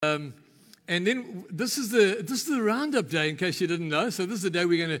And then this is the roundup day, in case you didn't know. So this is the day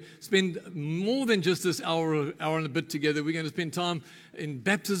we're going to spend more than just this hour and a bit together. We're going to spend time in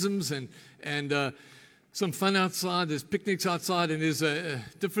baptisms and some fun outside. There's picnics outside, and there's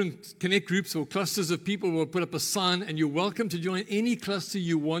different connect groups or clusters of people who will put up a sign, and you're welcome to join any cluster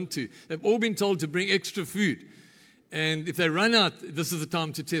you want to. They've all been told to bring extra food. And if they run out, this is the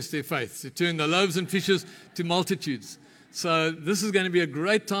time to test their faith, to turn the loaves and fishes to multitudes. So this is going to be a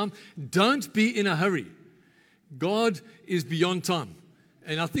great time. Don't be in a hurry. God is beyond time.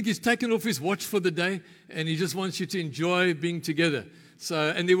 And I think He's taken off His watch for the day, and He just wants you to enjoy being together.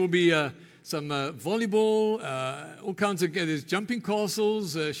 So, and there will be some volleyball, all kinds of, there's jumping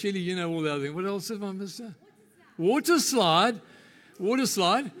castles. Shelley, you know all the other things. What else have I missed? Water slide.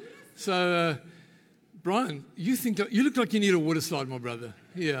 So, Brian, you look like you need a water slide, my brother.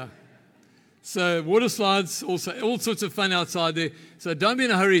 Yeah. So water slides, also all sorts of fun outside there. So don't be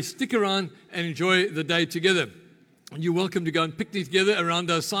in a hurry. Stick around and enjoy the day together. And you're welcome to go and picnic together around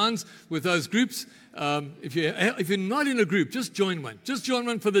those signs with those groups. If you're not in a group, just join one. Just join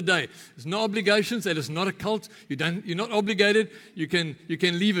one for the day. There's no obligations. That is not a cult. You're not obligated. You can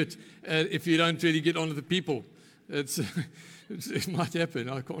leave it if you don't really get on with the people. It might happen.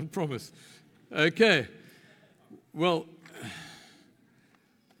 I can't promise. Okay. Well,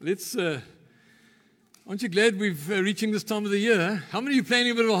 let's. Aren't you glad we're reaching this time of the year? Huh? How many of you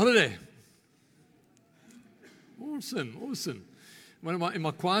planning a bit of a holiday? Awesome. In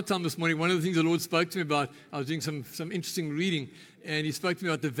my quiet time this morning, one of the things the Lord spoke to me about, I was doing some interesting reading, and He spoke to me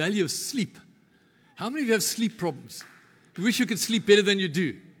about the value of sleep. How many of you have sleep problems? You wish you could sleep better than you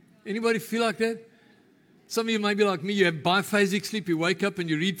do. Anybody feel like that? Some of you may be like me. You have biphasic sleep. You wake up and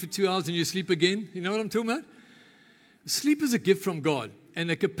you read for 2 hours and you sleep again. You know what I'm talking about? Sleep is a gift from God, and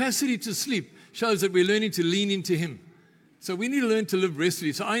the capacity to sleep shows that we're learning to lean into Him. So we need to learn to live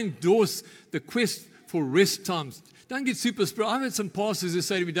restfully. So I endorse the quest for rest times. Don't get super spiritual. I've had some pastors who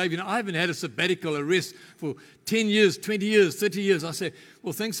say to me, Dave, I haven't had a sabbatical, a rest for 10 years, 20 years, 30 years. I say,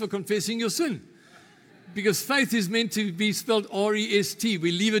 well, thanks for confessing your sin. Because faith is meant to be spelled R-E-S-T.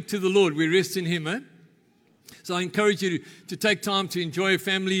 We leave it to the Lord. We rest in Him. So I encourage you to take time to enjoy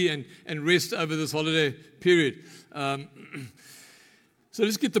family and rest over this holiday period. So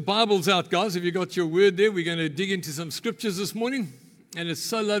let's get the Bibles out, guys. Have you got your word there? We're going to dig into some scriptures this morning. And it's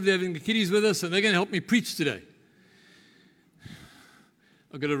so lovely having the kiddies with us, and they're going to help me preach today.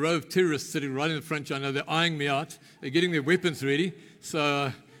 I've got a row of terrorists sitting right in the front. I know they're eyeing me out. They're getting their weapons ready.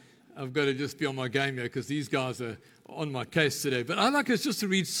 So I've got to just be on my game here because these guys are on my case today. But I'd like us just to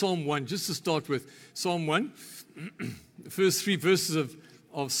read Psalm 1, just to start with. Psalm 1, the first 3 verses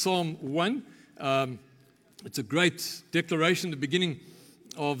of Psalm 1. It's a great declaration, the beginning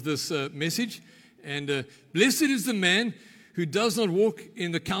of this message. And blessed is the man who does not walk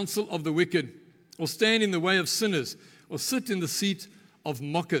in the counsel of the wicked, or stand in the way of sinners, or sit in the seat of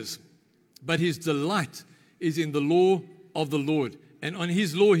mockers. But his delight is in the law of the Lord, and on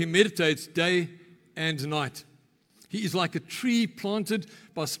His law he meditates day and night. He is like a tree planted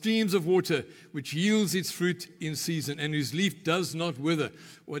by streams of water, which yields its fruit in season, and whose leaf does not wither.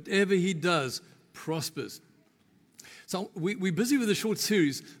 Whatever he does prospers. So we're busy with a short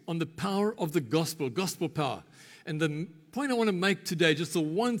series on the power of the gospel power. And the point I want to make today, just the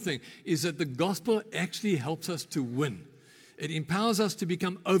one thing, is that the gospel actually helps us to win. It empowers us to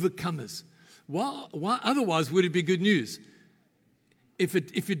become overcomers. Why otherwise would it be good news? If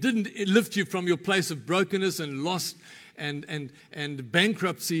it didn't lift you from your place of brokenness and loss and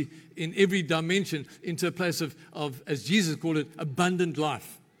bankruptcy in every dimension into a place of, as Jesus called it, abundant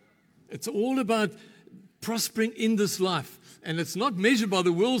life. It's all about prospering in this life. And it's not measured by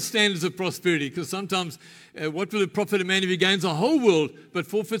the world's standards of prosperity, because sometimes what will it profit a man if he gains the whole world but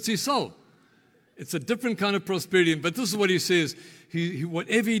forfeits his soul? It's a different kind of prosperity. But this is what he says.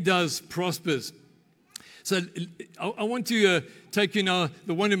 Whatever he does prospers. So I want to take you now,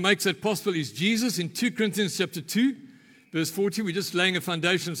 the one who makes that possible is Jesus in 2 Corinthians chapter 2, verse 40. We're just laying a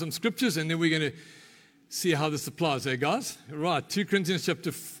foundation of some scriptures, and then we're going to see how this applies. Hey, guys? Right, 2 Corinthians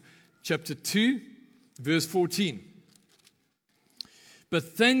chapter 2, verse 14. But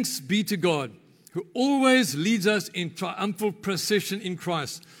thanks be to God, who always leads us in triumphal procession in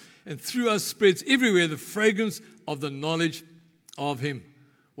Christ, and through us spreads everywhere the fragrance of the knowledge of Him.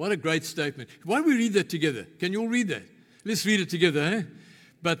 What a great statement. Why don't we read that together? Can you all read that? Let's read it together. Eh?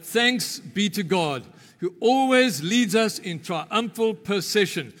 But thanks be to God, who always leads us in triumphal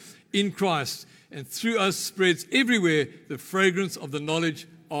procession in Christ, and through us spreads everywhere the fragrance of the knowledge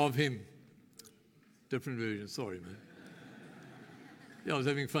of Him. Different version. Sorry, man. Yeah, I was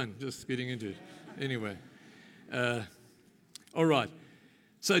having fun just getting into it. Anyway. All right.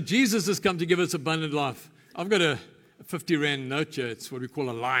 So Jesus has come to give us abundant life. I've got a 50 Rand note here. It's what we call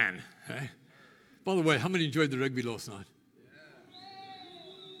a lion. Okay? By the way, how many enjoyed the rugby last night?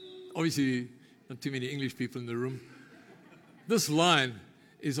 Obviously, not too many English people in the room. This lion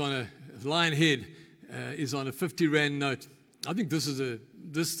is on a lion head is on a 50 Rand note. I think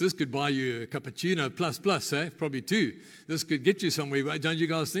this could buy you a cappuccino plus, eh? Probably two. This could get you somewhere, don't you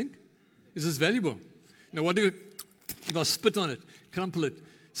guys think? Is this valuable? Now, what do you, if I spit on it, crumple it,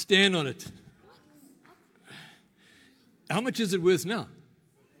 stand on it? How much is it worth now?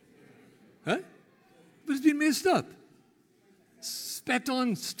 Huh? But it's been messed up. Spat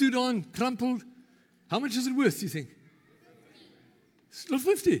on, stood on, crumpled. How much is it worth, do you think? Still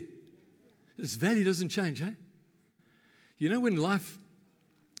 50. Its value doesn't change, eh? You know, when life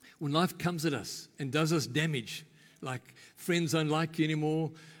comes at us and does us damage, like friends don't like you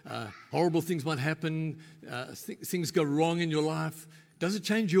anymore, horrible things might happen, things go wrong in your life, does it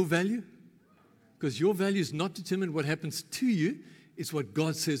change your value? Because your value is not determined what happens to you, it's what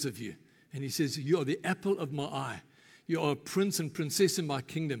God says of you. And He says, you are the apple of my eye. You are a prince and princess in my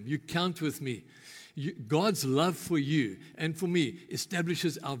kingdom. You count with me. God's love for you and for me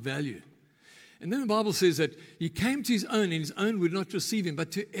establishes our value. And then the Bible says that He came to His own, and His own would not receive Him.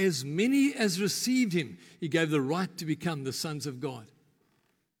 But to as many as received Him, He gave the right to become the sons of God.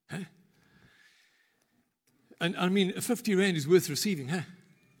 Huh? And I mean, 50 Rand is worth receiving, huh?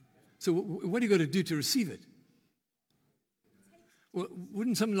 So what do you got to do to receive it? Well,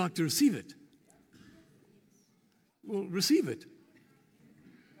 wouldn't someone like to receive it? Well, receive it.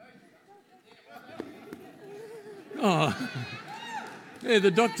 Oh, hey,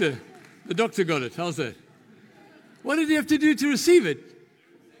 the doctor got it. How's that? What did he have to do to receive it?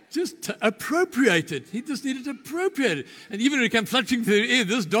 Just to appropriate it. He just needed to appropriate it. And even when he came fluttering through the air,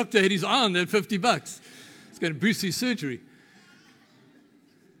 this doctor had his eye on that $50. It's going to boost his surgery.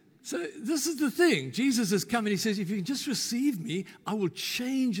 So this is the thing. Jesus has come and He says, if you can just receive me, I will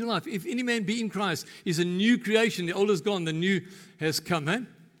change your life. If any man be in Christ, he's a new creation. The old is gone, the new has come. Eh?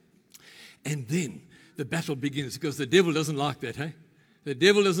 And then the battle begins, because the devil doesn't like that. Hey? The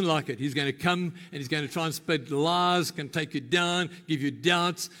devil doesn't like it. He's going to come and he's going to try and spread lies, can take you down, give you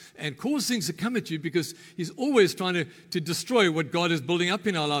doubts, and cause things to come at you, because he's always trying to destroy what God is building up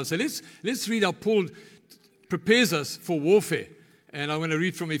in our lives. So let's read how Paul prepares us for warfare. And I want to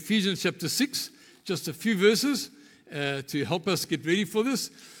read from Ephesians chapter 6, just a few verses to help us get ready for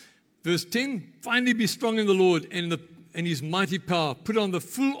this. Verse 10, finally be strong in the Lord and His mighty power. Put on the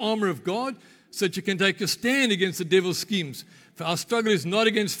full armor of God so that you can take a stand against the devil's schemes. For our struggle is not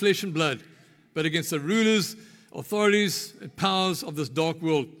against flesh and blood, but against the rulers, authorities, and powers of this dark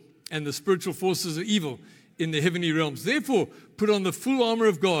world and the spiritual forces of evil in the heavenly realms. Therefore, put on the full armor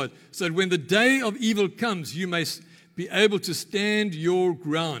of God so that when the day of evil comes, you may be able to stand your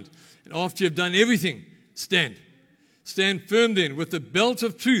ground. And after you've done everything, stand. Stand firm then, with the belt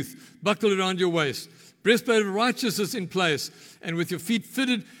of truth buckled around your waist, breastplate of righteousness in place, and with your feet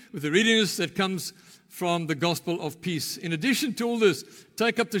fitted with the readiness that comes from the gospel of peace. In addition to all this,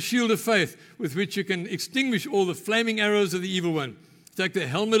 take up the shield of faith, with which you can extinguish all the flaming arrows of the evil one. Take the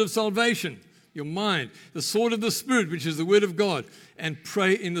helmet of salvation, your mind, the sword of the Spirit, which is the word of God, and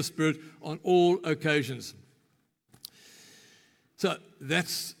pray in the Spirit on all occasions. So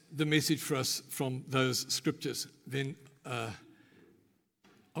that's the message for us from those scriptures. Then I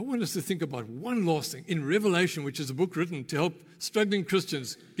want us to think about one last thing. In Revelation, which is a book written to help struggling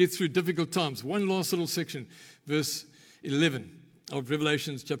Christians get through difficult times, one last little section, verse 11 of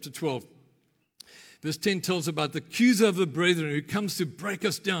Revelation chapter 12. Verse 10 tells about the accuser of the brethren who comes to break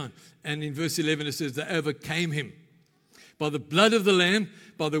us down. And in verse 11 it says, they overcame him by the blood of the Lamb,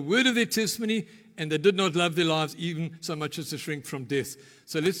 by the word of their testimony, and they did not love their lives even so much as to shrink from death.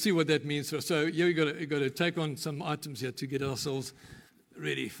 So let's see what that means for us. So yeah, we've got to take on some items here to get ourselves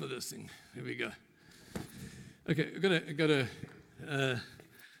ready for this thing. Here we go. Okay, we've got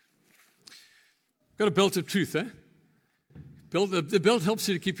a belt of truth, eh? The belt helps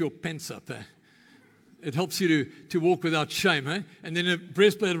you to keep your pants up, eh? It helps you to walk without shame, eh? And then a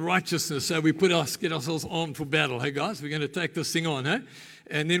breastplate of righteousness. So we get ourselves armed for battle. Hey guys, we're going to take this thing on, eh?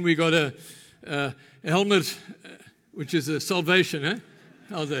 And then we got a helmet, which is a salvation, eh?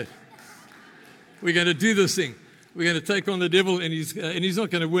 How's that? We're going to do this thing. We're going to take on the devil, and he's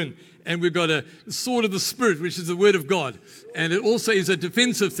not going to win. And we've got a sword of the Spirit, which is the word of God. And it also is a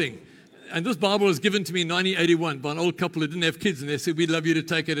defensive thing. And this Bible was given to me in 1981 by an old couple who didn't have kids, and they said, we'd love you to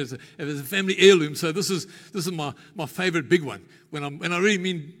take it as a family heirloom. So this is my favorite big one. When I really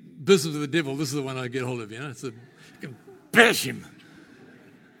mean business with the devil, this is the one I get hold of. You know, you can bash him.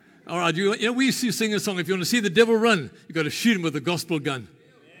 All right, we used to sing a song, if you want to see the devil run, you've got to shoot him with a gospel gun.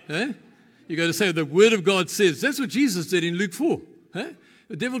 Eh? You got to say, the Word of God says. That's what Jesus did in Luke 4. Eh?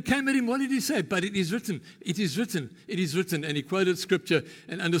 The devil came at him. What did he say? But it is written. It is written. It is written. And he quoted Scripture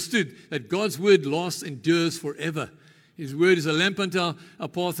and understood that God's Word lasts, endures forever. His Word is a lamp unto our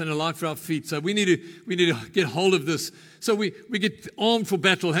path and a light for our feet. So we need to get hold of this. So we get armed for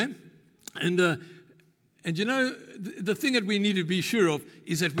battle, hey? And you know, the thing that we need to be sure of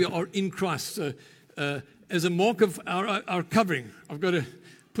is that we are in Christ. So, as a mark of our covering, I've got to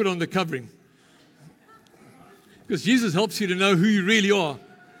put on the covering. Because Jesus helps you to know who you really are.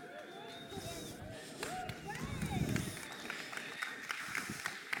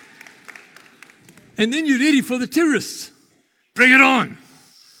 And then you're ready for the terrorists. Bring it on.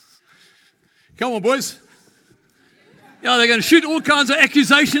 Come on, boys. Yeah, they're going to shoot all kinds of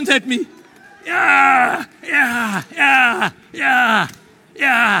accusations at me. Yeah.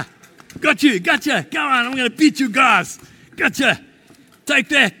 Gotcha. Come on, I'm going to beat you guys. Gotcha. Take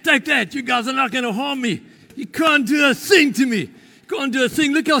that. You guys are not going to harm me. You can't do a thing to me. Can't do a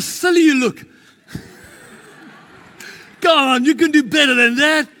thing. Look how silly you look. Come on, you can do better than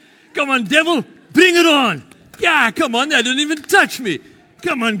that. Come on, devil. Bring it on. Yeah, come on. They didn't even touch me.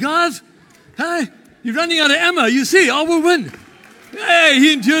 Come on, guys. Hey, you're running out of ammo. You see, I will win. Hey,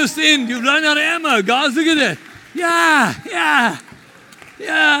 he endures the end. You've run out of ammo, guys. Look at that. Yeah.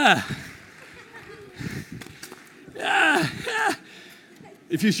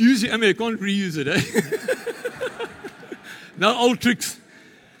 If you use your ammo, you can't reuse it, eh? No old tricks.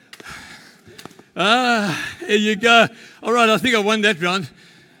 Here you go. All right, I think I won that round.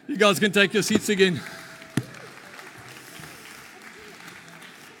 You guys can take your seats again.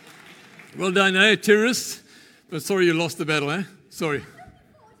 Well done, eh, terrorists? But sorry you lost the battle, eh? Sorry.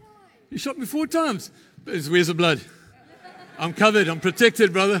 You shot me 4 times. Where's the blood? I'm covered. I'm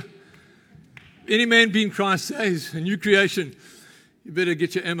protected, brother. Any man being Christ says, a new creation. You better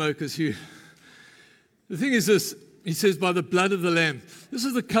get your ammo because you... The thing is this. He says, by the blood of the Lamb. This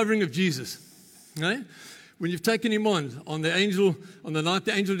is the covering of Jesus. Right? When you've taken him on the night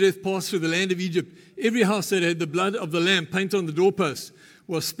the angel of death passed through the land of Egypt, every house that had the blood of the Lamb painted on the doorpost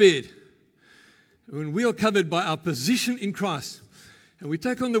was spared. When we are covered by our position in Christ, and we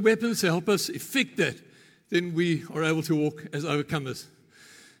take on the weapons to help us effect that, then we are able to walk as overcomers.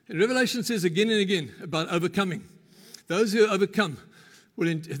 And Revelation says again and again about overcoming. Those who overcome,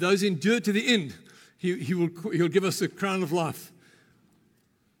 those who endure to the end, he'll give us the crown of life.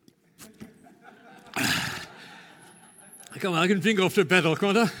 Come on, I can drink after a battle,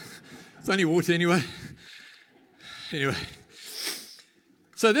 can't I? It's only water anyway. Anyway.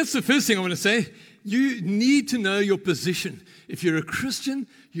 So that's the first thing I want to say. You need to know your position. If you're a Christian,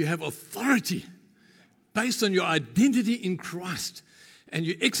 you have authority based on your identity in Christ. And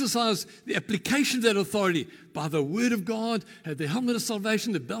you exercise the application of that authority by the Word of God, have the helmet of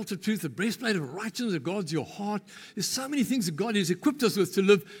salvation, the belt of truth, the breastplate of righteousness that guards your heart. There's so many things that God has equipped us with to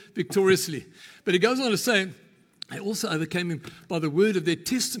live victoriously. But he goes on to say, they also overcame him by the word of their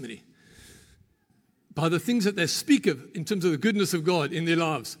testimony, by the things that they speak of in terms of the goodness of God in their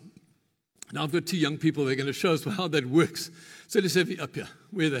lives. Now, I've got 2 young people. They're going to show us how that works. So let's have you up here.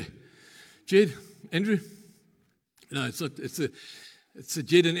 Where are they? Jed? Andrew? No, it's not. It's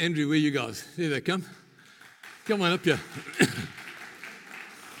Jed and Andrew. Where are you guys? There they come. Come on up here.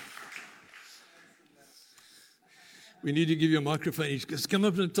 We need to give you a microphone each. Just come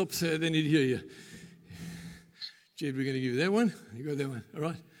up to the top so they need to hear you. Jed, we're going to give you that one. You got that one. All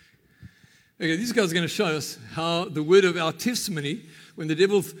right. Okay, these guys are going to show us how the word of our testimony, when the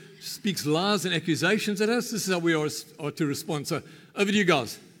devil speaks lies and accusations at us, this is how we are to respond. So, over to you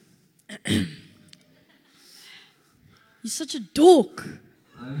guys. You're such a dork.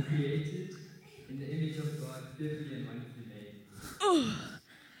 I'm created in the image of God, fearfully and wonderfully made. Oh.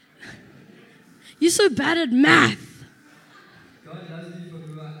 You're so bad at math. God loves me for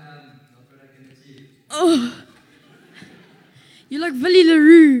who I am, not what I can achieve. Oh. You're like Billy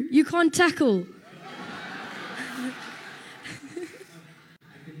LaRue. You can't tackle. I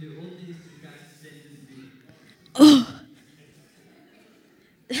can do all things through Christ who strengthens me. Oh.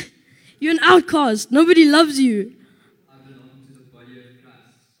 You're an outcast. Nobody loves you. I belong to the body of Christ.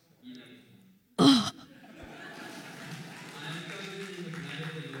 He loves me. Oh. I am covered in the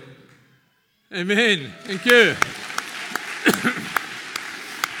blood of the Lord. Amen. Thank you.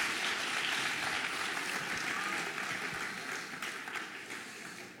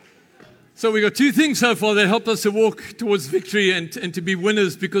 So we got 2 things so far that help us to walk towards victory and to be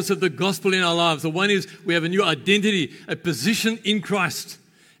winners because of the gospel in our lives. The one is we have a new identity, a position in Christ.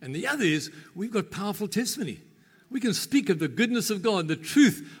 And the other is we've got powerful testimony. We can speak of the goodness of God, the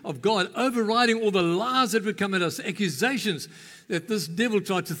truth of God, overriding all the lies that would come at us, accusations that this devil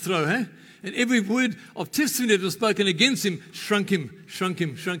tried to throw. And every word of testimony that was spoken against him shrunk him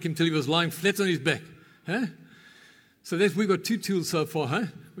till he was lying flat on his back. So we've got 2 tools so far.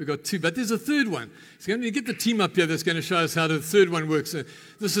 We've got 2, but there's a third one. So I'm going to get the team up here that's going to show us how the third one works.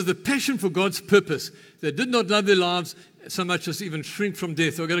 This is the passion for God's purpose. They did not love their lives so much as even shrink from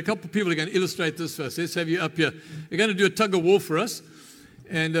death. So I've got a couple of people who are going to illustrate this for us. Let's have you up here. You're going to do a tug of war for us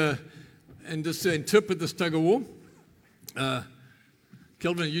and just interpret this tug of war.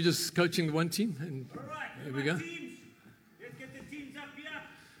 Kelvin, are you just coaching the one team? And all right, here we go. Teams. Let's get the teams up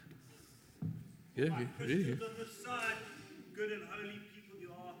Yeah, here. Right, really. Christians on this side, good and holy people you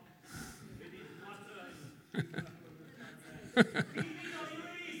are. It is not Team leader, are you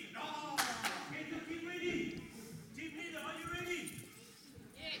ready? No! Get your team ready. Team leader, are you ready?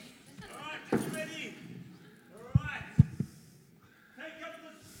 Yes. All right, just ready. All right. Take up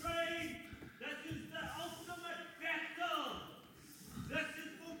the strain. This is the ultimate battle. This is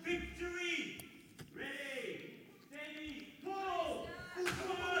for victory. Ready, steady, pull.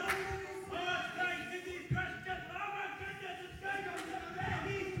 Come on. Oh, it's going to these Christians. Oh my goodness, it's going on the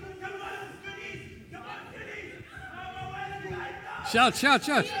babies. Come on, goodies. Come on, goodies. Oh, my word is right now. Shout.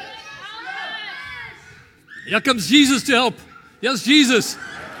 Here comes Jesus to help. Yes, Jesus.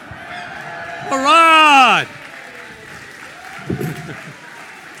 All right.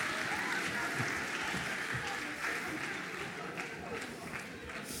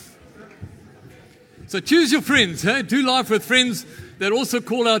 So choose your friends. Do life with friends that also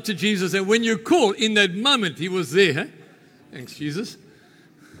call out to Jesus. And when you call, in that moment, he was there. Thanks, Jesus.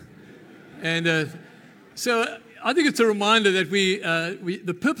 And so I think it's a reminder that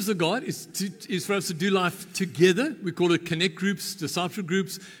the purpose of God is for us to do life together. We call it connect groups, disciple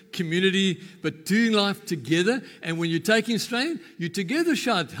groups, community, but doing life together. And when you're taking strain, you together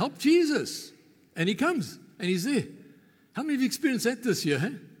shout, help Jesus. And he comes, and he's there. How many of you experienced that this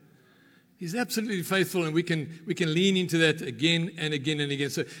year? He's absolutely faithful, and we can lean into that again and again and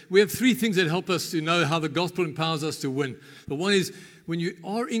again. So we have 3 things that help us to know how the gospel empowers us to win. The one is when you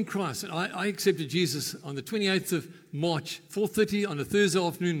are in Christ, and I accepted Jesus on the 28th of March, 4:30 on a Thursday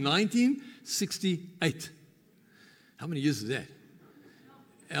afternoon, 1968. How many years is that?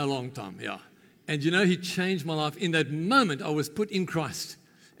 A long time, yeah. And he changed my life. In that moment, I was put in Christ,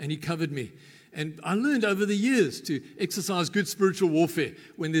 and he covered me. And I learned over the years to exercise good spiritual warfare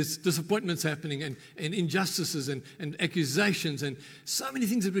when there's disappointments happening and injustices and accusations and so many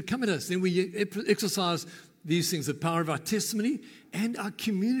things that would come at us. Then we exercise these things, the power of our testimony and our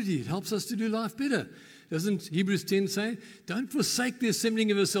community. It helps us to do life better. Doesn't Hebrews 10 say, don't forsake the assembling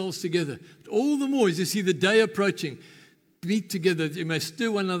of yourselves together. But all the more as you see the day approaching, meet together that you may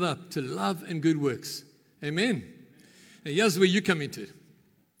stir one another up to love and good works. Amen. Now here's where you come into it.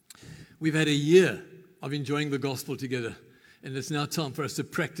 We've had a year of enjoying the gospel together, and it's now time for us to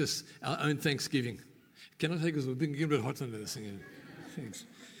practice our own Thanksgiving. Can I take this? We're getting a bit hot under this thing. Thanks.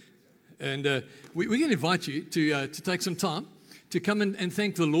 And we're going to invite you to take some time to come and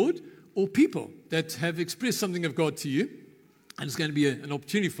thank the Lord or people that have expressed something of God to you. And it's going to be an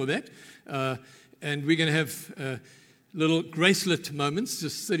opportunity for that. And we're going to have little gracelet moments,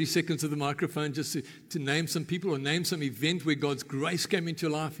 just 30 seconds of the microphone, just to name some people or name some event where God's grace came into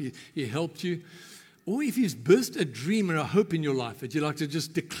your life, He helped you. Or if He's burst a dream or a hope in your life, that you'd like to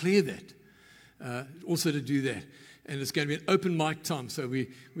just declare that, also to do that. And it's going to be an open mic time, so we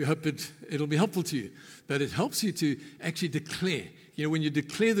hope it'll be helpful to you. But it helps you to actually declare. When you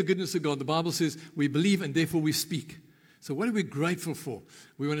declare the goodness of God, the Bible says we believe and therefore we speak. So what are we grateful for?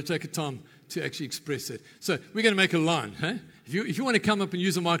 We want to take a time to actually express it. So we're going to make a line. If you want to come up and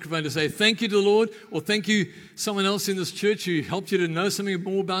use a microphone to say thank you to the Lord, or thank you someone else in this church who helped you to know something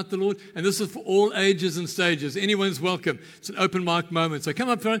more about the Lord, and this is for all ages and stages. Anyone's welcome. It's an open mic moment. So come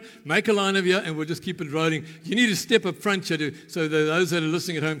up front, make a line of you, and we'll just keep it rolling. You need to step up front so that those that are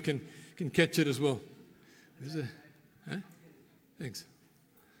listening at home can catch it as well. Thanks.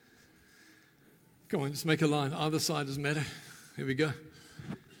 Come on, just make a line. Either side doesn't matter. Here we go.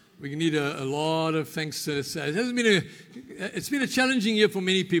 We need a lot of thanks to say. It's been a challenging year for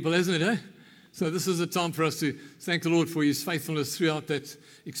many people, hasn't it? So this is a time for us to thank the Lord for His faithfulness throughout that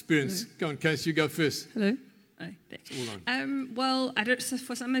experience. Hello. Go on, Case, you go first. Hello. Well, so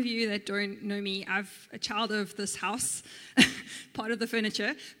for some of you that don't know me, I'm a child of this house, part of the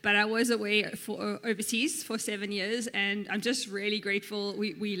furniture, but I was away overseas for 7 years, and I'm just really grateful.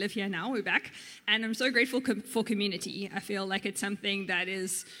 We live here now, we're back, and I'm so grateful for community. I feel like it's something that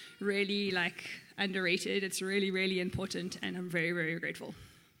is really underrated. It's really, really important, and I'm very, very grateful.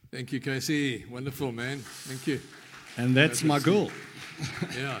 Thank you, Casey. Wonderful, man. Thank you. And that's my goal.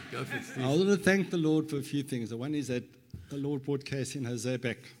 Yeah, go for it, Steve. I want to thank the Lord for a few things. The one is that the Lord brought Casey and Jose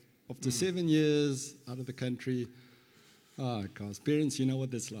back. After 7 years out of the country, guys, parents, you know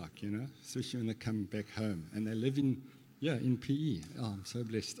what that's like, especially when they come back home. And they live in PE. Oh, I'm so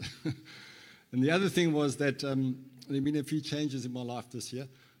blessed. And the other thing was that there have been a few changes in my life this year.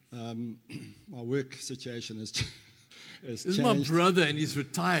 My work situation has changed. This is my brother, and he's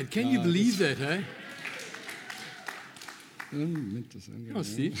retired. Can you believe that, eh? Come on,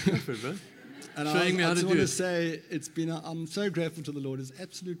 Steve. Go for it, bro. And Showing me how I to just do want to it. say I'm so grateful to the Lord. It's an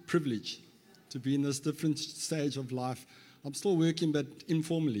absolute privilege to be in this different stage of life. I'm still working, but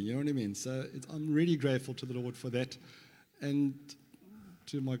informally, you know what I mean? So I'm really grateful to the Lord for that, and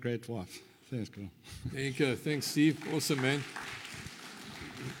to my great wife. Thanks, girl. Thank you. Thanks, Steve. Awesome, man.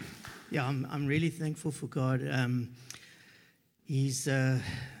 Yeah, I'm really thankful for God. He's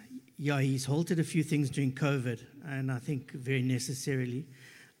halted a few things during COVID, and I think very necessarily.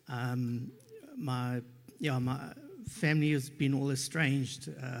 My family has been all estranged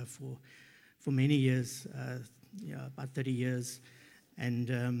for many years, about 30 years,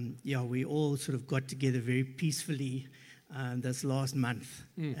 and we all sort of got together very peacefully this last month,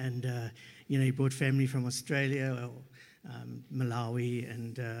 and he brought family from Australia, Malawi,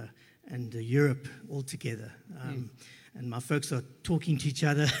 and Europe all together. And my folks are talking to each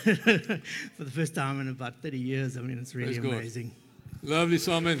other for the first time in about 30 years. I mean, it's really Praise God. amazing. Lovely,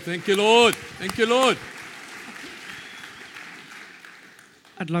 Simon. Thank you, Lord. Thank you, Lord.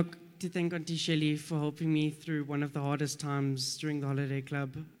 I'd like to thank Auntie Shelley for helping me through one of the hardest times during the Holiday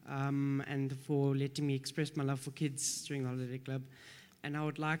Club, and for letting me express my love for kids during the Holiday Club. And I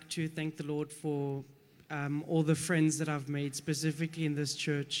would like to thank the Lord for all the friends that I've made, specifically in this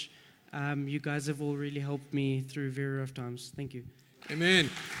church. You guys have all really helped me through very rough times. Thank you. Amen.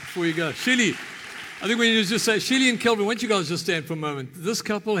 Before you go, Shelley, I think we need to just say, Shelley and Kelvin, why don't you guys just stand for a moment? This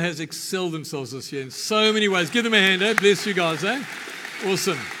couple has excelled themselves this year in so many ways. Give them a hand, eh? Bless you guys, eh?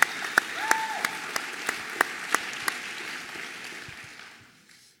 Awesome.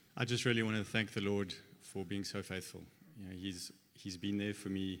 I just really want to thank the Lord for being so faithful. He's been there for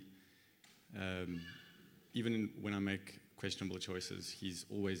me, even when I make questionable choices. He's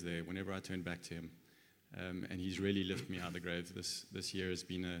always there whenever I turn back to him, and he's really lifted me out of the grave. This year has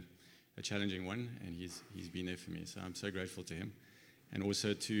been a challenging one, and he's been there for me. So I'm so grateful to him, and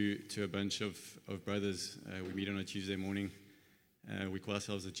also to a bunch of brothers. We meet on a Tuesday morning. We call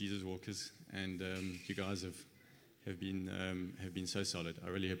ourselves the Jesus Walkers, and you guys have been so solid. I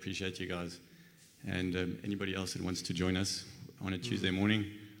really appreciate you guys, and anybody else that wants to join us on a Tuesday morning,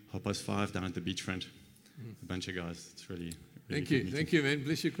 5:30 down at the beachfront. A bunch of guys. It's really Thank you. Thank you, man.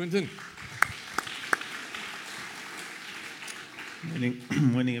 Bless you, Quentin.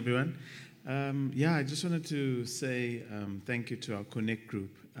 Morning, everyone. I just wanted to say thank you to our Connect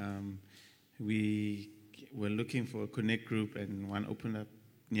group. We were looking for a Connect group, and one opened up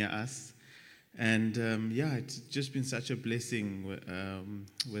near us. And it's just been such a blessing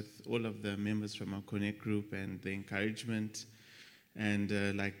with all of the members from our Connect group and the encouragement. And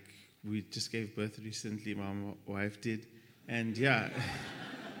we just gave birth recently, my wife did. And not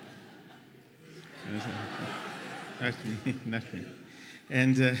me.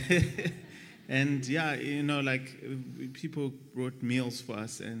 And people brought meals for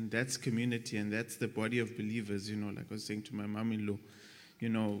us, and that's community, and that's the body of believers. Like I was saying to my mom-in-law,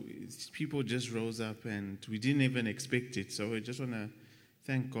 people just rose up, and we didn't even expect it. So I just want to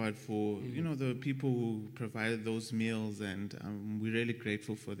thank God for, the people who provided those meals, and we're really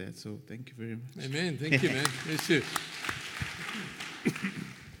grateful for that. So thank you very much. Amen. Thank you, man. Bless you.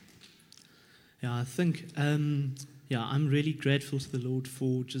 I think, I'm really grateful to the Lord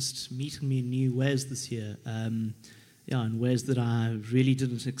for just meeting me in new ways this year, in ways that I really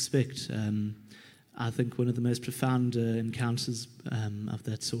didn't expect. I think one of the most profound encounters of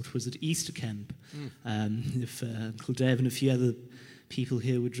that sort was at Easter camp, if Uncle Dave and a few other people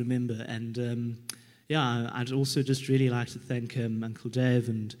here would remember. And I'd also just really like to thank Uncle Dave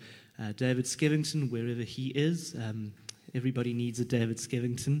and David Skevington, wherever he is. Everybody needs a David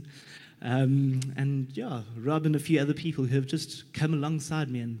Skevington. Rob and a few other people who have just come alongside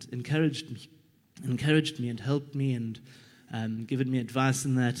me and encouraged me and helped me and given me advice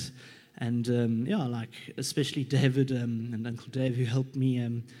in that. And especially David and Uncle Dave, who helped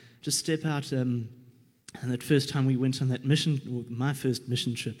me just step out. And that first time we went on that mission, or my first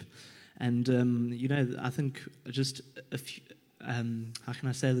mission trip, and I think just a few. How can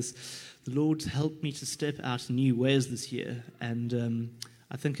I say this? The Lord's helped me to step out in new ways this year, and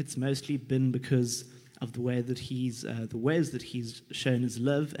I think it's mostly been because the way that the ways that he's shown his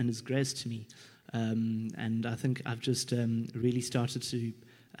love and his grace to me. And I think I've just really started to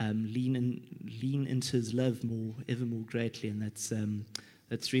lean into his love ever more greatly, and that's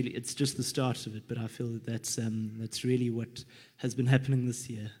really, it's just the start of it. But I feel that that's really what has been happening this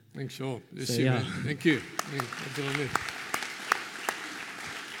year. Thanks, sure. So, yeah. Thank you. Thank you.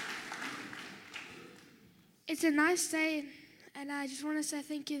 It's a nice day, and I just want to say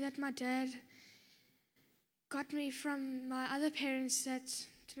thank you that my dad got me from my other parents that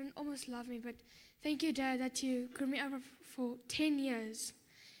didn't almost love me, but thank you, Dad, that you grew me up for 10 years.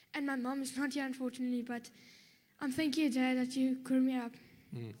 And my mom is not here, unfortunately, but thank you, Dad, that you grew me up.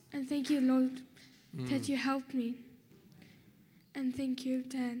 And thank you, Lord, that you helped me. And thank you,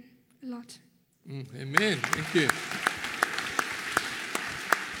 Dad, a lot. Amen. Thank you.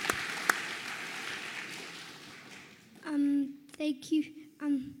 Thank you.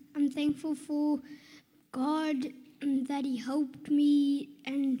 I'm thankful for God that He helped me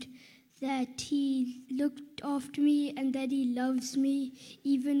and that He looked after me and that He loves me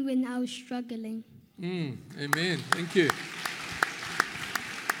even when I was struggling. Amen. Thank you.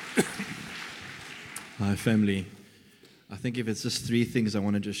 Hi, family. I think if it's just three things I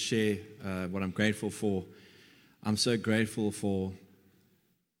want to just share what I'm grateful for. I'm so grateful for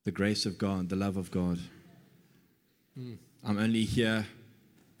the grace of God, the love of God. I'm only here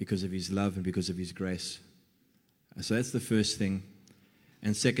because of His love and because of His grace. So that's the first thing.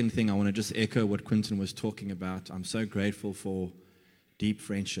 And second thing, I want to just echo what Quinton was talking about. I'm so grateful for deep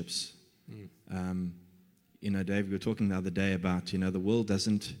friendships. Dave, we were talking the other day about, the world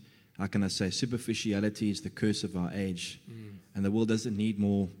doesn't, how can I say, superficiality is the curse of our age. And the world doesn't need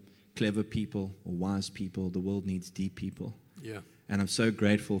more clever people or wise people. The world needs deep people. Yeah. And I'm so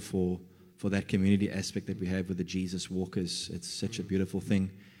grateful for that community aspect that we have with the Jesus Walkers. It's such a beautiful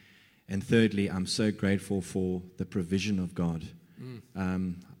thing. And thirdly, I'm so grateful for the provision of God.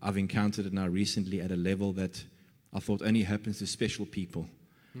 I've encountered it now recently at a level that I thought only happens to special people.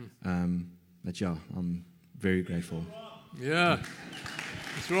 But yeah, I'm very grateful. Yeah.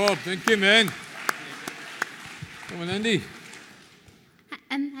 It's Rob. Thank you, man. Come on, Andy.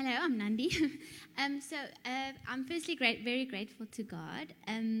 Hello, I'm Nandi. I'm firstly very grateful to God.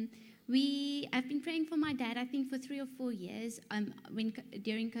 I've been praying for my dad, I think, for 3 or 4 years.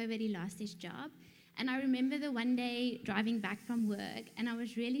 During COVID, he lost his job. And I remember the one day driving back from work, and I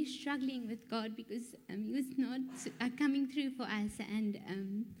was really struggling with God because He was not coming through for us.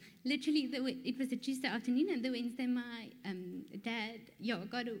 And literally, it was a Tuesday afternoon, and the Wednesday, my dad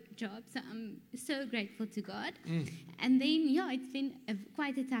got a job. So I'm so grateful to God. And then, it's been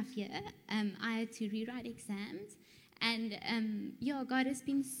quite a tough year. I had to rewrite exams. And, God has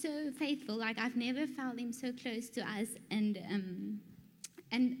been so faithful. Like, I've never felt Him so close to us. And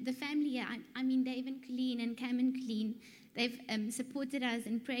the family, Dave and Colleen and Cam and Colleen, they've supported us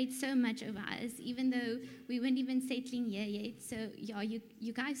and prayed so much over us, even though we weren't even settling here yet. So,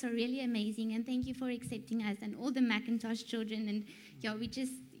 you guys are really amazing. And thank you for accepting us and all the Macintosh children. And,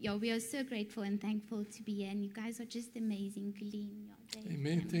 we are so grateful and thankful to be here. And you guys are just amazing, Colleen. Dave.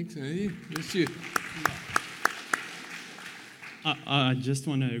 Amen. Thanks, Andy. Bless you. I just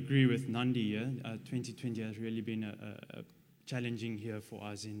want to agree with Nandi here. 2020 has really been a challenging year for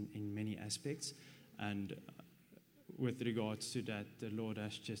us in many aspects. And with regards to that, the Lord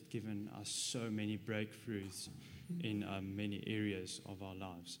has just given us so many breakthroughs in many areas of our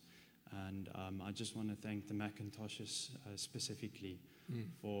lives. And I just want to thank the Macintoshes specifically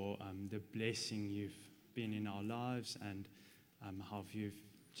for the blessing you've been in our lives and how you've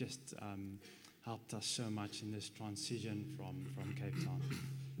just helped us so much in this transition from Cape Town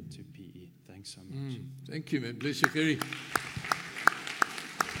to PE. Thanks so much. Thank you, man. Bless you, Kerry.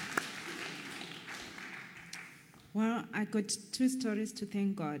 Well, I got 2 stories to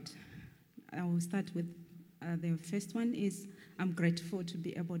thank God. I will start with the first one is I'm grateful to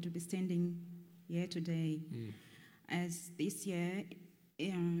be able to be standing here today. As this year,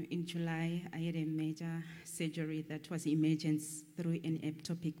 in July, I had a major surgery that was emergency through an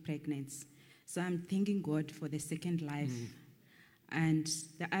ectopic pregnancy. So I'm thanking God for the second life. And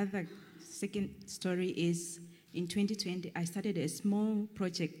the other second story is in 2020, I started a small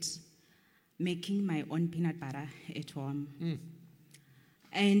project making my own peanut butter at home.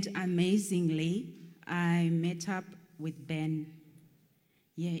 And amazingly, I met up with Ben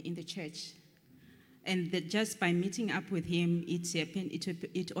here in the church. And just by meeting up with him,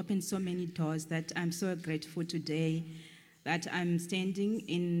 it opened so many doors that I'm so grateful today that I'm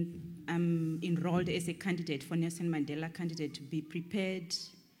enrolled as a candidate for Nelson Mandela candidate to be prepared,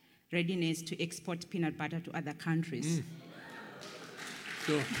 readiness to export peanut butter to other countries.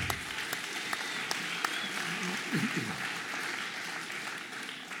 Sure.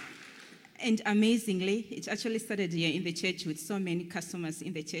 And amazingly, it actually started here in the church with so many customers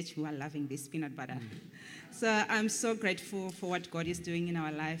in the church who are loving this peanut butter. So I'm so grateful for what God is doing in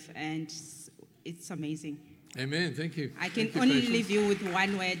our life, and it's amazing. Amen. Thank you. I can Thank you, only Patience. leave you with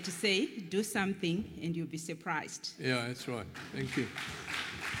one word to say: do something, and you'll be surprised. Yeah, that's right. Thank you.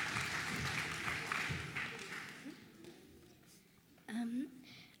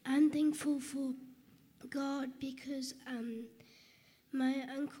 I'm thankful for God because my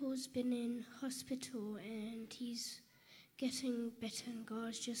uncle's been in hospital and he's getting better, and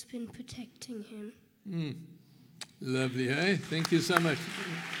God's just been protecting him. Lovely, hey? Thank you so much.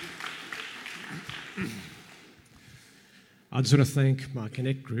 I just want to thank my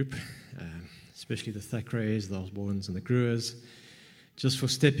Connect group, especially the Thackeray's, the Osborns, and the Grewers, just for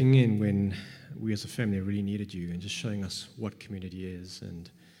stepping in when we as a family really needed you and just showing us what community is and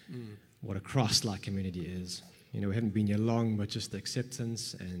what a Christ-like community is. You know, we haven't been here long, but just the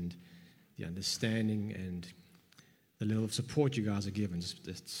acceptance and the understanding and the level of support you guys are given,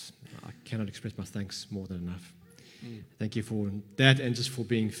 I cannot express my thanks more than enough. Thank you for that and just for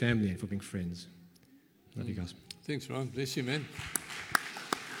being family and for being friends. Love you guys. Thanks, Ron. Bless you, man.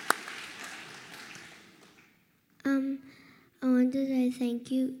 I want to say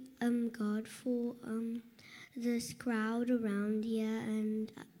thank you, God, for this crowd around here,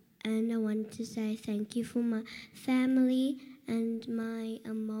 and I want to say thank you for my family and my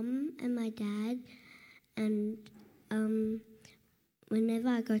mom and my dad, and whenever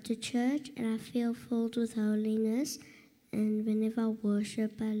I go to church and I feel filled with holiness, and whenever I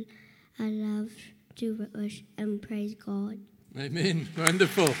worship, I love to worship and praise God. Amen.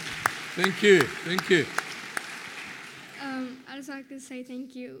 Wonderful. Thank you. Thank you. I'd just like to say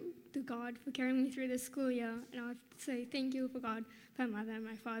thank you to God for carrying me through this school year, and I'd say thank you for God, my mother and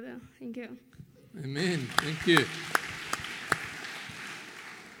my father. Thank you. Amen. Thank you.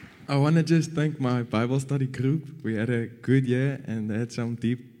 I want to just thank my Bible study group. We had a good year and had some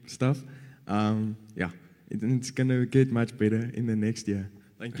deep stuff. It's going to get much better in the next year.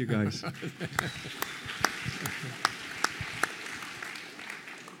 Thank you, guys.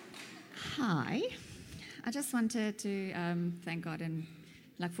 Hi. I just wanted to thank God and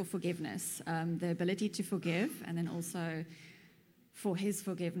for forgiveness, the ability to forgive, and then also for His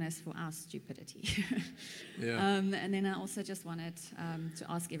forgiveness for our stupidity. And then I also just wanted to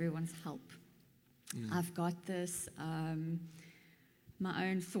ask everyone's help. I've got this, my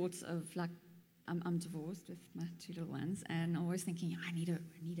own thoughts of I'm divorced with my 2 little ones, and I'm always thinking I need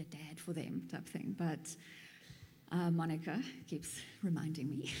a dad for them type thing. But Monica keeps reminding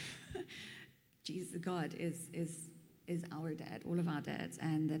me, Jesus, God is our dad, all of our dads,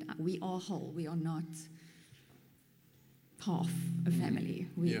 and that we are whole. We are not half a family.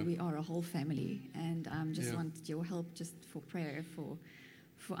 We are a whole family, and just want your help just for prayer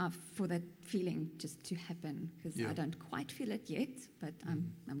for that feeling just to happen, because I don't quite feel it yet, but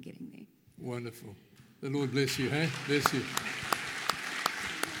I'm getting there. Wonderful. The Lord bless you, hey? Bless you.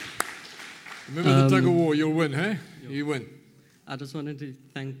 Remember the tug of war, you'll win, hey? You win. I just wanted to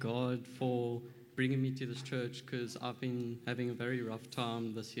thank God for bringing me to this church, because I've been having a very rough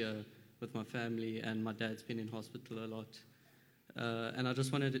time this year with my family, and my dad's been in hospital a lot. And I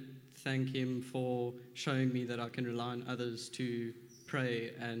just wanted to thank Him for showing me that I can rely on others to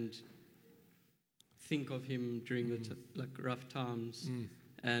pray and think of Him during the rough times.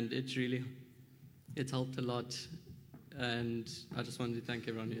 And it's helped a lot. And I just wanted to thank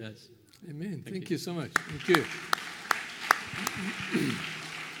everyone who has. Amen. Thank you so much. Thank you.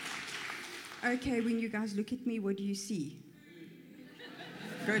 Okay, when you guys look at me, what do you see?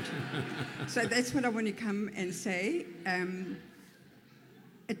 Good. So that's what I want to come and say.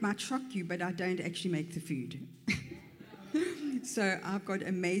 It might shock you, but I don't actually make the food. So I've got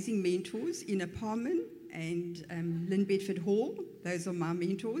amazing mentors in Apartment and Lynn Bedford Hall. Those are my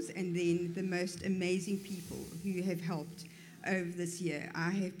mentors. And then the most amazing people who have helped over this year.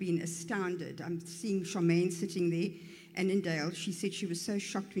 I have been astounded. I'm seeing Charmaine sitting there. And in Dale, she said she was so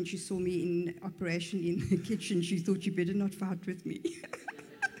shocked when she saw me in operation in the kitchen. She thought, you better not fight with me.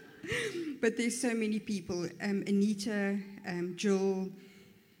 But there's so many people. Anita, Jill,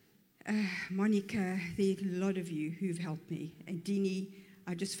 Monica, there are a lot of you who've helped me. And Dini,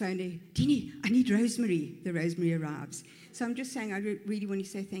 I just phoned her, Dini, I need rosemary. The rosemary arrives. So I'm just saying, I really want to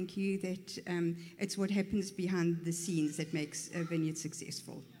say thank you, that it's what happens behind the scenes that makes a vineyard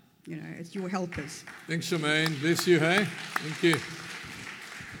successful. You know, it's your helpers. Thanks, Charmaine. Bless you, hey? Thank you.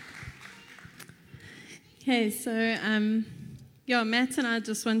 Okay, so Matt and I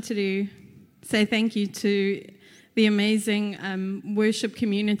just wanted to say thank you to the amazing worship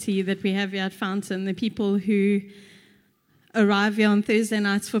community that we have here at Fountain, the people who arrive here on Thursday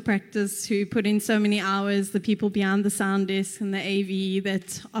nights for practice, who put in so many hours, the people behind the sound desk and the AV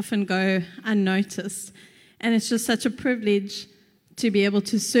that often go unnoticed. And it's just such a privilege to be able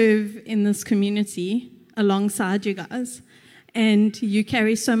to serve in this community alongside you guys. And you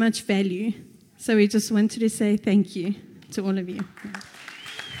carry so much value. So we just wanted to say thank you to all of you.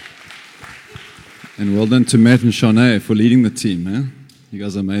 And well done to Matt and Shanae for leading the team. You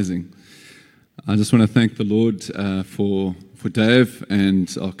guys are amazing. I just want to thank the Lord for Dave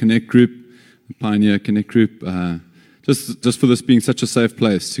and our Connect group, the Pioneer Connect group, just for this being such a safe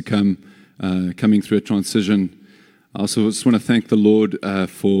place to coming through a transition. I also just want to thank the Lord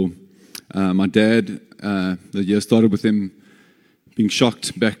for my dad. The year started with him being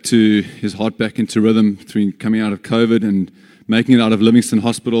shocked back to his heart back into rhythm through coming out of COVID and making it out of Livingston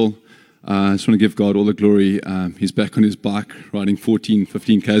Hospital. I just want to give God all the glory. He's back on his bike, riding 14,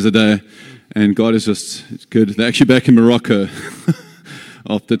 15 Ks a day. And God is just good. They're actually back in Morocco.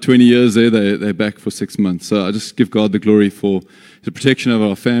 After 20 years there, they're back for 6 months. So I just give God the glory for the protection of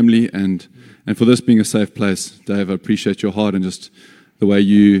our family and for this being a safe place. Dave, I appreciate your heart and just the way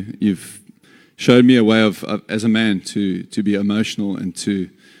you've showed me a way of as a man to be emotional and to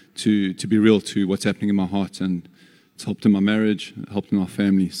be real to what's happening in my heart. And it's helped in my marriage, helped in our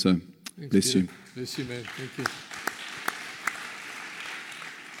family. So bless you. Bless you, man. Thank you.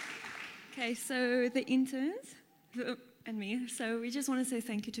 Okay, so the interns and me. So we just want to say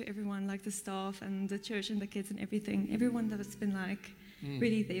thank you to everyone, like the staff and the church and the kids and everything. Everyone that's been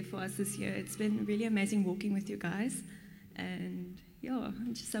really there for us this year. It's been really amazing walking with you guys. And yeah,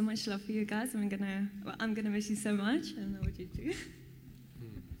 just so much love for you guys. I'm gonna miss you so much. I don't know what you do.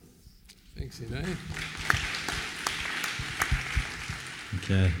 Thanks, Elaine.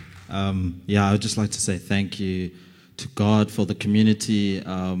 Okay. I would just like to say thank you to God for the community,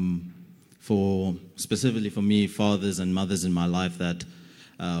 for specifically for me, fathers and mothers in my life that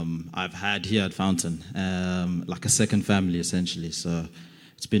I've had here at Fountain, like a second family essentially. So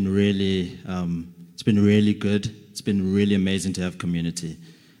it's been really good. It's been really amazing to have community.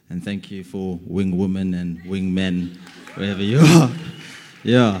 And thank you for wing women and wing men, wherever you are.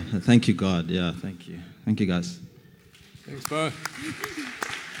 Yeah, thank you, God. Yeah, thank you. Thank you, guys. Thanks, Bo.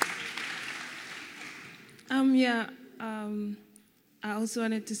 I also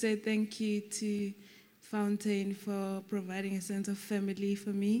wanted to say thank you to Fountain for providing a sense of family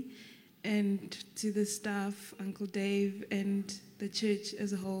for me, and to the staff, Uncle Dave, and the church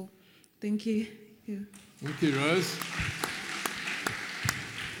as a whole. Thank you. Yeah. Thank you, Rose.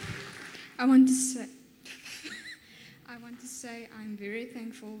 I want to say I'm very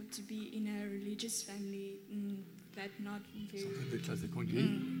thankful to be in a religious family that not very.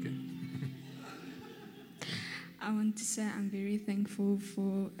 I want to say I'm very thankful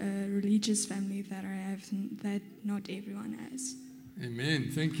for a religious family that I have that not everyone has.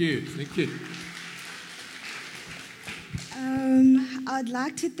 Amen. Thank you. Thank you. I'd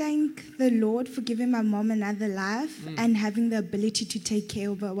like to thank the Lord for giving my mom another life and having the ability to take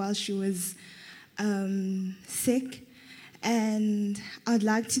care of her while she was sick. And I'd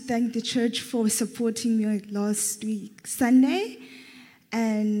like to thank the church for supporting me last week, Sunday.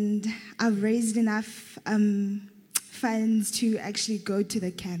 And I've raised enough funds to actually go to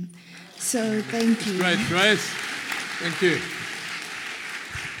the camp. So thank you. Great, Grace. Thank you.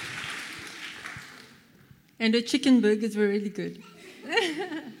 And the chicken burgers were really good.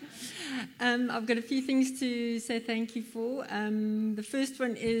 I've got a few things to say thank you for. The first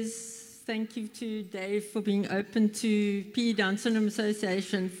one is thank you to Dave for being open to PE Down Syndrome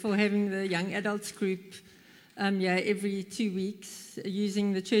Association for having the young adults group every 2 weeks,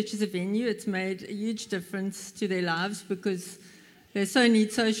 using the church as a venue. It's made a huge difference to their lives because they so need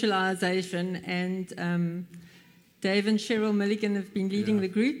socialisation. And Dave and Cheryl Milligan have been leading the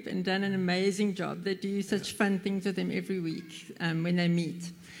group and done an amazing job. They do such fun things with them every week when they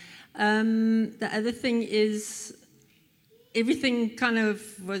meet. The other thing is everything kind of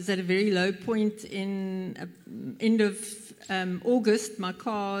was at a very low point in end of August. My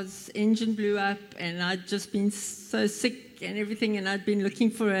car's engine blew up and I'd just been so sick and everything, and I'd been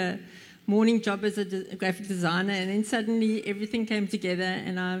looking for a morning job as a graphic designer, and then suddenly everything came together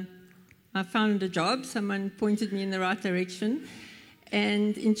and I found a job. Someone pointed me in the right direction.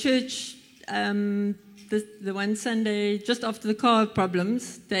 And in church, the one Sunday, just after the car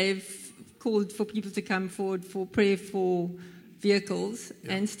problems, Dave called for people to come forward for prayer for vehicles.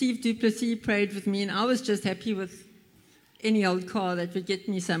 Yeah. And Steve Duplessis prayed with me, and I was just happy with any old car that would get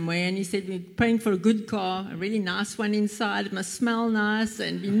me somewhere. And he said, we're praying for a good car, a really nice one inside. It must smell nice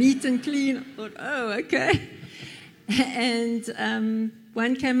and be neat and clean. I thought, oh, okay. And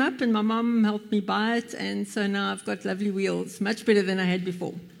one came up and my mum helped me buy it, and so now I've got lovely wheels, much better than I had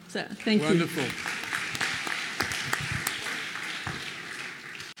before. So thank you. Wonderful.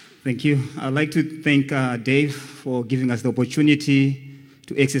 Thank you. I'd like to thank Dave for giving us the opportunity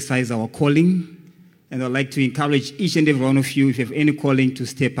to exercise our calling. And I'd like to encourage each and every one of you, if you have any calling, to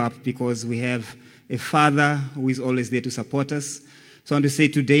step up, because we have a Father who is always there to support us. So I want to say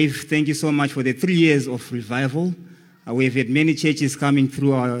to Dave, thank you so much for the 3 years of revival. We have had many churches coming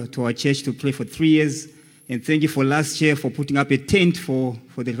through to our church to pray for 3 years. And thank you for last year for putting up a tent for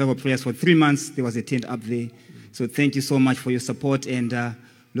the revival prayers for 3 months. There was a tent up there. So thank you so much for your support, and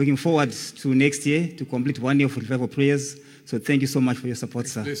looking forward to next year to complete 1 year of revival prayers. So thank you so much for your support,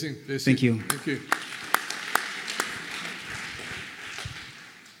 sir. Blessing. Thank you. Thank you.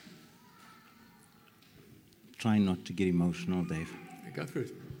 Try not to get emotional, Dave. Go for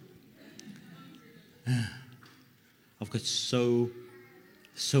it. I've got so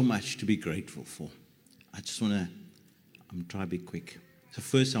much to be grateful for. I just want to, I'm trying to be quick. So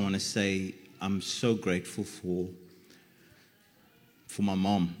first I want to say I'm so grateful for my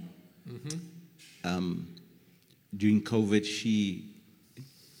mom. Mm-hmm. During COVID, she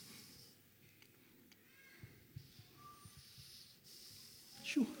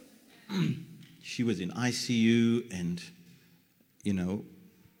was in ICU, and, you know,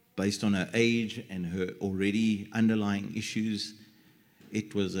 based on her age and her already underlying issues,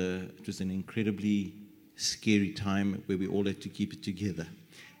 it was an incredibly scary time where we all had to keep it together.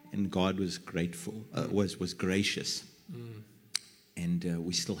 And God was grateful, was gracious. Mm. And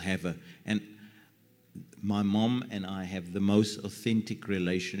we still have her. And my mom and I have the most authentic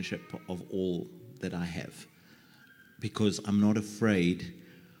relationship of all that I have, because I'm not afraid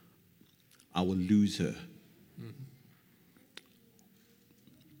I will lose her. Mm-hmm.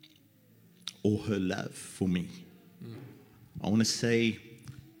 Or her love for me. Mm. I want to say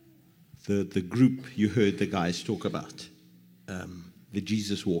the group you heard the guys talk about, the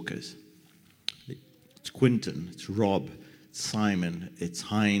Jesus Walkers. It's Quinton, it's Rob, it's Simon, it's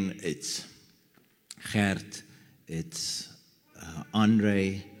Hein, it's Gert, it's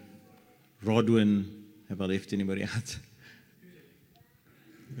Andre, Rodwin. Have I left anybody out?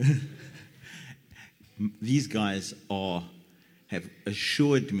 These guys have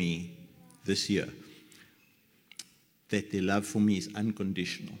assured me this year that their love for me is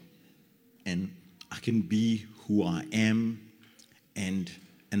unconditional, and I can be who I am, and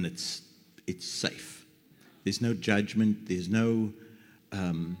it's safe. There's no judgment. There's no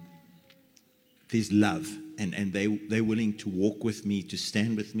there's love, and they're willing to walk with me, to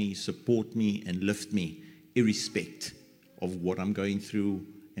stand with me, support me, and lift me, irrespective of what I'm going through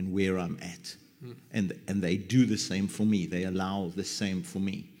and where I'm at. And they do the same for me. They allow the same for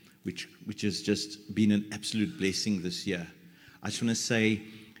me, which has just been an absolute blessing this year. I just want to say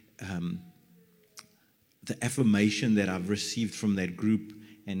the affirmation that I've received from that group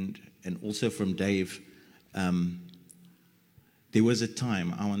and also from Dave, there was a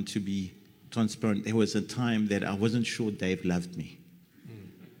time, I want to be transparent, there was a time that I wasn't sure Dave loved me,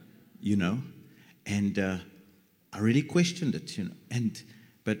 you know, and I really questioned it, you know,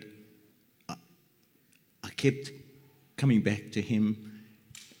 but I kept coming back to him,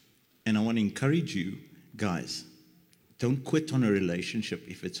 and I want to encourage you guys, don't quit on a relationship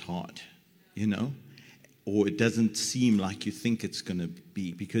if it's hard, you know, or it doesn't seem like you think it's going to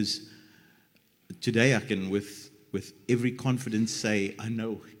be, because today I can with every confidence say, I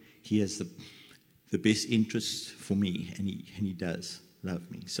know he has the best interest for me, and he does love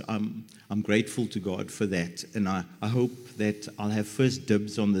me. So I'm grateful to God for that, and I hope that I'll have first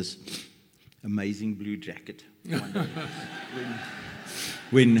dibs on this amazing blue jacket one day.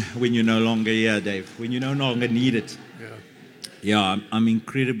 when you're no longer here, Dave, when you no longer need it. Yeah, I'm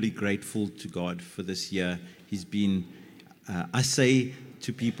incredibly grateful to God for this year. He's been, I say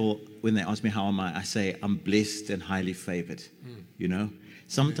to people when they ask me how am I say I'm blessed and highly favored, you know.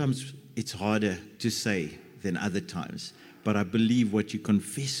 Sometimes it's harder to say than other times, but I believe what you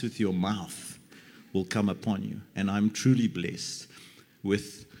confess with your mouth will come upon you. And I'm truly blessed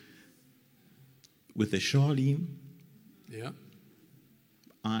with a Charlene. Yeah.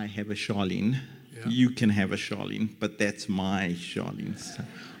 I have a Charlene. Yeah. You can have a Charlene, but that's my Charlene. So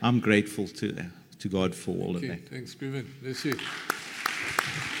I'm grateful to God for all of that. Thanks, Griffin. Bless you.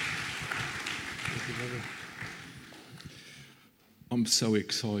 Thank you, brother. I'm so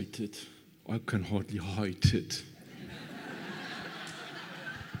excited. I can hardly hide it.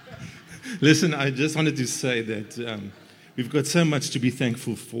 Listen, I just wanted to say that we've got so much to be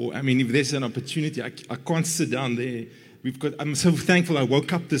thankful for. I mean, if there's an opportunity, I can't sit down there. I'm so thankful I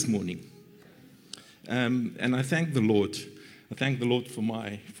woke up this morning. And I thank the Lord. I thank the Lord for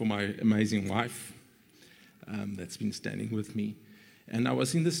my amazing wife that's been standing with me. And I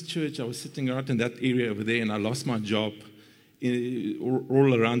was in this church, I was sitting right in that area over there, and I lost my job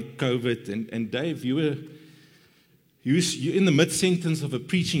all around COVID. And Dave, you're in the mid-sentence of a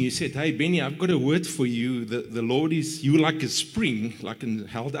preaching. You said, "Hey, Benny, I've got a word for you. The Lord is, you like a spring, like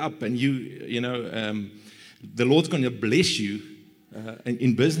held up, and the Lord's going to bless you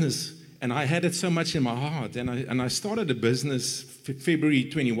in business." And I had it so much in my heart. And I started a business February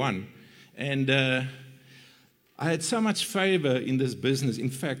 21. And I had so much favor in this business. In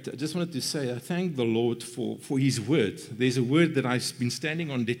fact, I just wanted to say I thank the Lord for His word. There's a word that I've been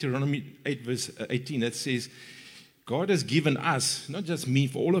standing on, Deuteronomy 8, verse 18, that says, God has given us, not just me,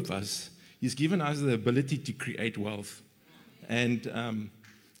 for all of us, He's given us the ability to create wealth. And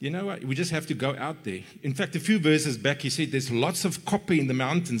you know what? We just have to go out there. In fact, a few verses back, He said there's lots of copper in the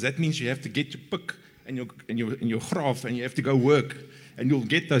mountains. That means you have to get your pick and your graf, and you have to go work, and you'll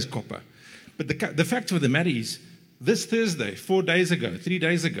get those copper. But the fact of the matter is, this Thursday, 3 days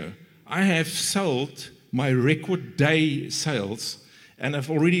ago, I have sold my record day sales, and I've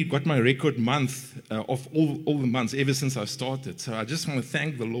already got my record month of all the months ever since I started. So I just want to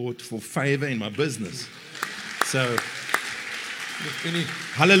thank the Lord for favor in my business. So,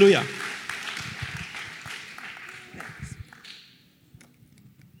 hallelujah.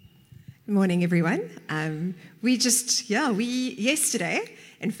 Good morning, everyone. Yesterday,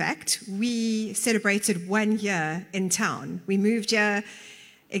 in fact, we celebrated 1 year in town. We moved here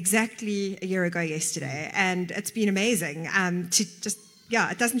exactly a year ago yesterday, and it's been amazing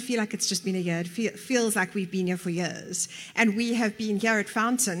it doesn't feel like it's just been a year. It feels like we've been here for years. And we have been here at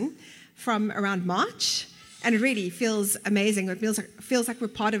Fountain from around March, and it really feels amazing. It feels like we're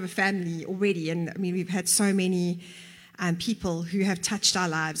part of a family already. And I mean, we've had so many people who have touched our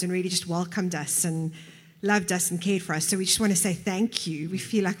lives and really just welcomed us and loved us and cared for us. So we just want to say thank you. We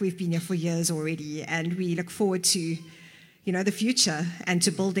feel like we've been here for years already, and we look forward to, the future and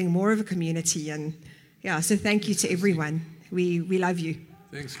to building more of a community. And so thank you to everyone. We love you.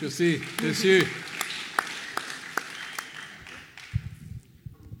 Thanks, Chrissy. Bless you.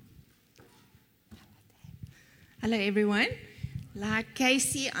 Hello, everyone. Like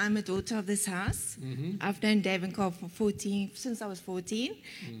Casey, I'm a daughter of this house. Mm-hmm. I've known Dave and Carl since I was 14.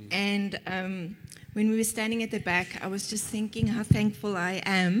 Mm. And when we were standing at the back, I was just thinking how thankful I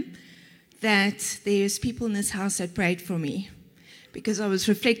am that there's people in this house that prayed for me. Because I was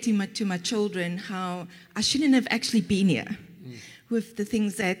reflecting to my children how I shouldn't have actually been here with the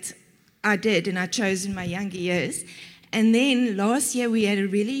things that I did and I chose in my younger years. And then last year we had a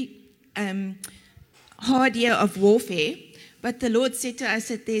really hard year of warfare. But the Lord said to us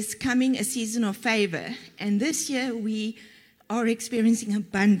that there's coming a season of favor. And this year we are experiencing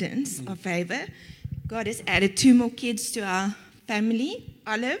abundance of favor. God has added 2 more kids to our family,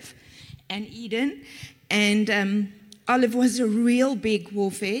 Olive and Eden. And Olive was a real big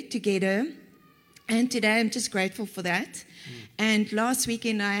warfare to get her. And today I'm just grateful for that. And last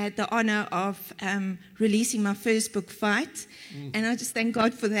weekend I had the honor of releasing my first book, Fight. And I just thank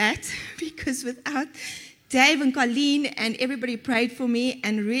God for that, because without Dave and Colleen and everybody prayed for me,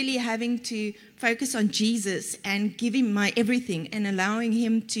 and really having to focus on Jesus and give Him my everything and allowing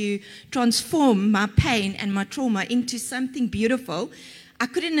Him to transform my pain and my trauma into something beautiful, I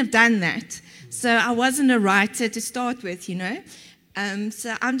couldn't have done that. So I wasn't a writer to start with,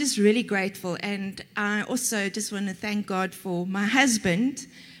 So I'm just really grateful. And I also just want to thank God for my husband.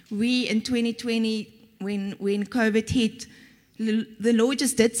 We, in 2020, when COVID hit, the Lord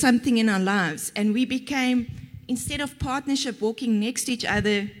just did something in our lives, and we became, instead of partnership walking next to each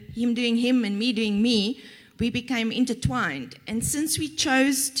other, Him doing Him and me doing me, we became intertwined. And since we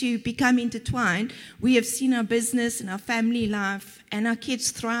chose to become intertwined, we have seen our business and our family life and our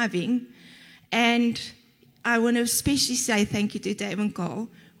kids thriving. And I want to especially say thank you to Dave and Carl.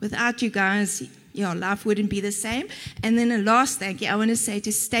 Without you guys, life wouldn't be the same. And then a last thank you I want to say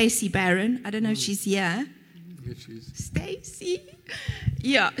to Stacey Barron. I don't know if she's here. Stacy.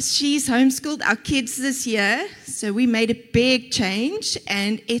 Yeah, she's homeschooled our kids this year, so we made a big change,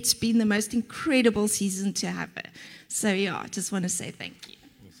 and it's been the most incredible season to have her. So I just want to say thank you.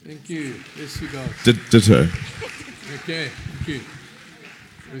 Thank you. Yes, you guys. Ditto. Okay, thank you.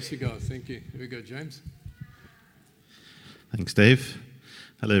 Yes, you guys. Thank you. Here we go, James. Thanks, Dave.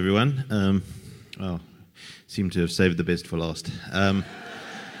 Hello, everyone. Seem to have saved the best for last.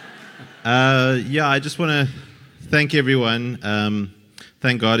 I just want to thank everyone.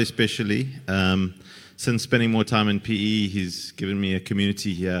 Thank God especially. Since spending more time in PE, He's given me a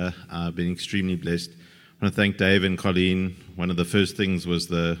community here. I've been extremely blessed. I want to thank Dave and Colleen. One of the first things was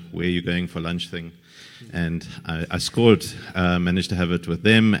the where are you going for lunch thing. And I scored, managed to have it with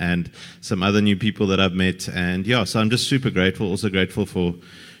them and some other new people that I've met. And yeah, so I'm just super grateful. Also grateful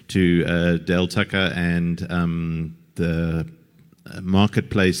to Dale Tucker and the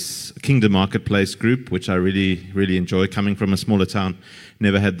Marketplace, Kingdom Marketplace group, which I really, really enjoy. Coming from a smaller town,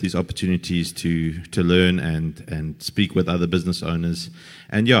 never had these opportunities to learn and speak with other business owners.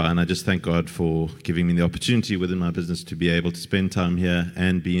 And yeah, and I just thank God for giving me the opportunity within my business to be able to spend time here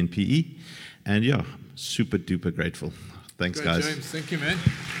and be in PE. And yeah, super duper grateful. Thanks, Great, guys. James. Thank you, man.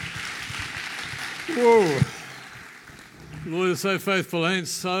 Whoa. Lord is so faithful, in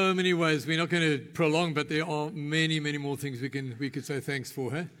so many ways. We're not going to prolong, but there are many, many more things we could say thanks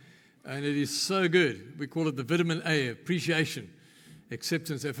for, huh? And it is so good. We call it the vitamin A, appreciation,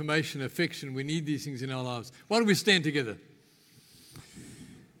 acceptance, affirmation, affection. We need these things in our lives. Why don't we stand together?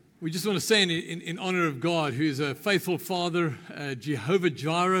 We just want to stand in honor of God, who is a faithful Father, Jehovah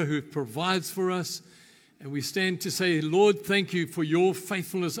Jireh, who provides for us. And we stand to say, Lord, thank you for your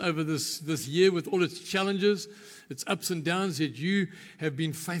faithfulness over this year with all its challenges, its ups and downs, yet you have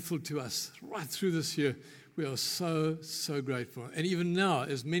been faithful to us right through this year. We are so, so grateful. And even now,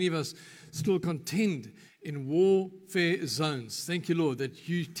 as many of us still contend in warfare zones, thank you, Lord, that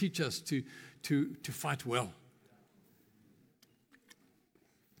you teach us to fight well.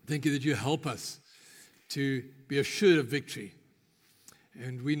 Thank you that you help us to be assured of victory.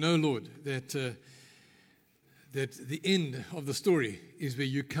 And we know, Lord, that the end of the story is where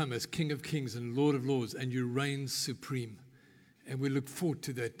you come as King of Kings and Lord of Lords, and you reign supreme. And we look forward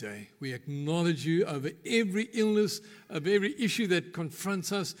to that day. We acknowledge you over every illness, of every issue that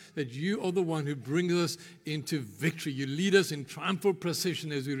confronts us, that you are the one who brings us into victory. You lead us in triumphal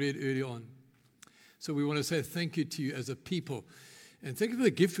procession, as we read earlier on. So we want to say thank you to you as a people. And thank you for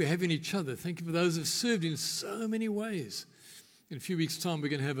the gift we have in each other. Thank you for those who have served in so many ways. In a few weeks' time, we're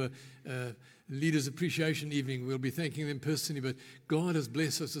going to have a Leaders Appreciation Evening. We'll be thanking them personally. But God has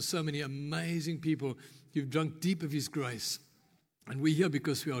blessed us with so many amazing people who've drunk deep of His grace. And we're here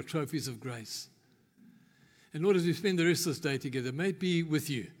because we are trophies of grace. And Lord, as we spend the rest of this day together, may it be with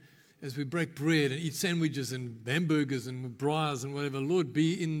you. As we break bread and eat sandwiches and hamburgers and bras and whatever, Lord,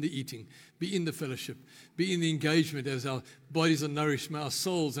 be in the eating, be in the fellowship, be in the engagement as our bodies are nourished, may our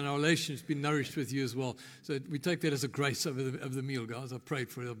souls and our relationships be nourished with you as well. So we take that as a grace over the meal, guys. I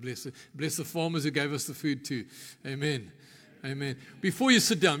prayed for it. I bless the farmers who gave us the food too. Amen. Amen. Before you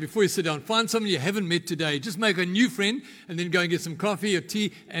sit down, find someone you haven't met today. Just make a new friend and then go and get some coffee or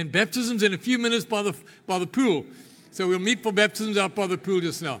tea, and baptisms in a few minutes by the pool. So we'll meet for baptisms out by the pool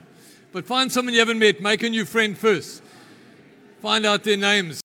just now. But find someone you haven't met. Make a new friend first. Find out their names.